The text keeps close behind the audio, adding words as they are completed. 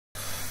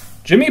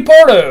Jimmy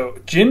Pardo,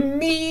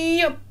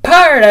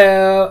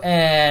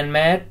 and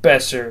Matt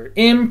Besser.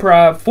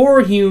 Improv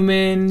for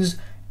Humans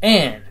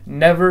and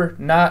Never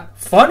Not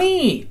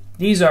Funny.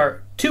 These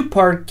are two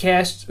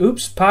podcasts.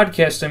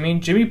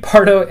 Jimmy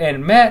Pardo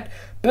and Matt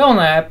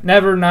Belknap.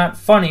 Never Not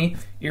Funny.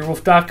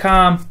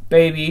 Earwolf.com,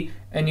 baby.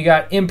 And you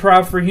got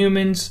Improv for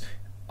Humans.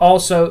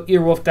 Also,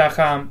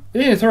 earwolf.com.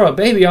 You didn't throw a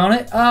baby on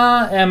it.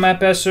 And Matt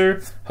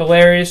Besser,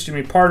 hilarious.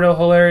 Jimmy Pardo,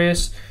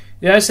 hilarious.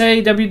 Did I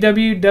say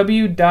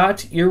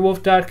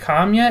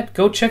www.earwolf.com yet?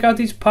 Go check out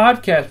these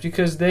podcasts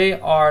because they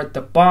are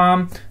the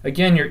bomb.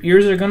 Again, your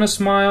ears are going to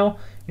smile.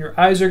 Your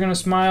eyes are going to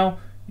smile.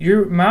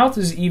 Your mouth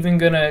is even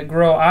going to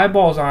grow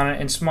eyeballs on it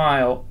and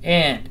smile.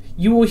 And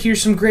you will hear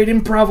some great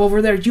improv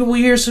over there. You will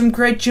hear some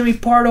great Jimmy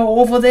Pardo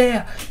over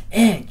there.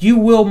 And you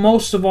will,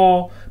 most of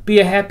all, be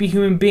a happy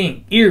human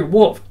being.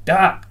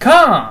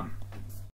 Earwolf.com.